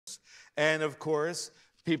And of course,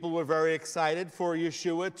 people were very excited for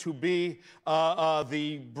Yeshua to be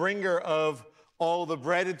the bringer of all the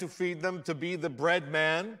bread and to feed them, to be the bread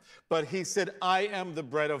man. But he said, I am the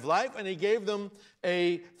bread of life. And he gave them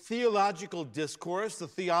a theological discourse. The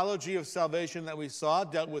theology of salvation that we saw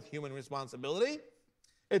dealt with human responsibility.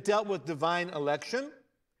 It dealt with divine election.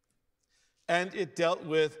 And it dealt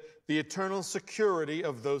with the eternal security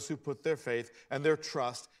of those who put their faith and their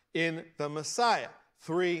trust in the Messiah.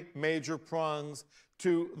 Three major prongs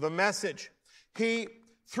to the message.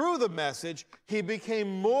 Through the message, he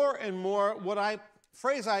became more and more what I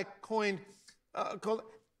coined called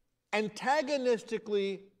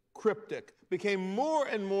antagonistically cryptic. Became more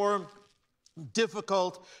and more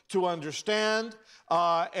difficult to understand,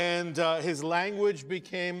 and his language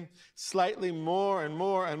became slightly more and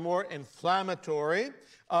more inflammatory.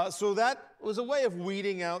 So that was a way of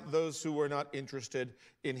weeding out those who were not interested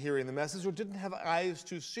in hearing the message, or didn't have eyes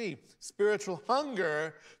to see, spiritual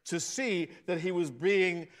hunger to see that he was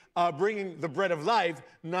bringing the bread of life,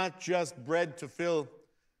 not just bread to fill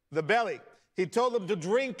the belly. He told them to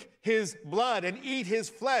drink his blood and eat his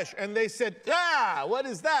flesh. And they said, what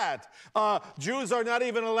is that? Jews are not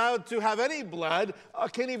even allowed to have any blood,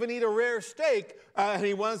 can't even eat a rare steak. And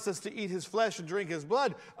he wants us to eat his flesh and drink his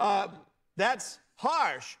blood. That's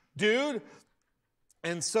harsh, dude.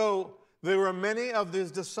 And so there were many of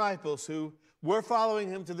his disciples who were following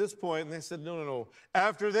him to this point, and they said, no.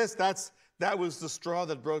 After this, that was the straw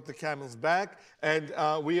that broke the camel's back, and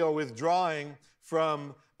we are withdrawing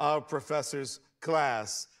from our professor's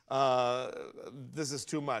class. This is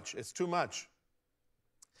too much. It's too much.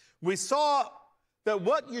 We saw that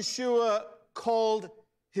what Yeshua called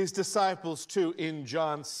his disciples to in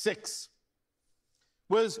John 6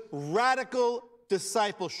 was radical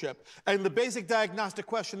discipleship. And the basic diagnostic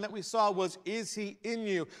question that we saw was, is he in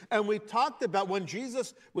you? And we talked about when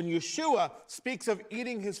Yeshua speaks of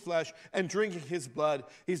eating his flesh and drinking his blood,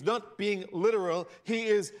 he's not being literal. He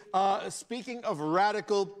is speaking of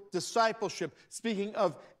radical discipleship, speaking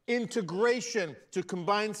of integration, to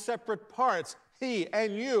combine separate parts, he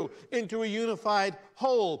and you, into a unified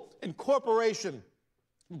whole, incorporation,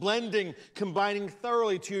 blending, combining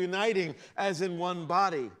thoroughly to uniting as in one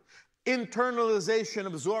body. Internalization,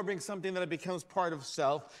 absorbing something that it becomes part of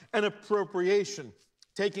self, and appropriation,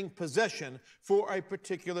 taking possession for a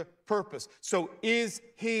particular purpose. So is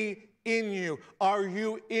he in you? Are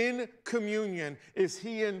you in communion? Is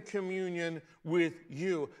he in communion with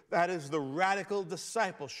you? That is the radical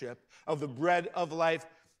discipleship of the bread of life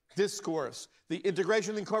discourse. The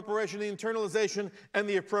integration, the incorporation, the internalization, and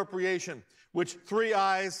the appropriation, which 3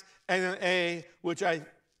 I's and an A, which I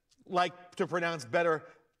like to pronounce better,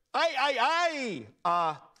 and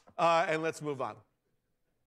let's move on.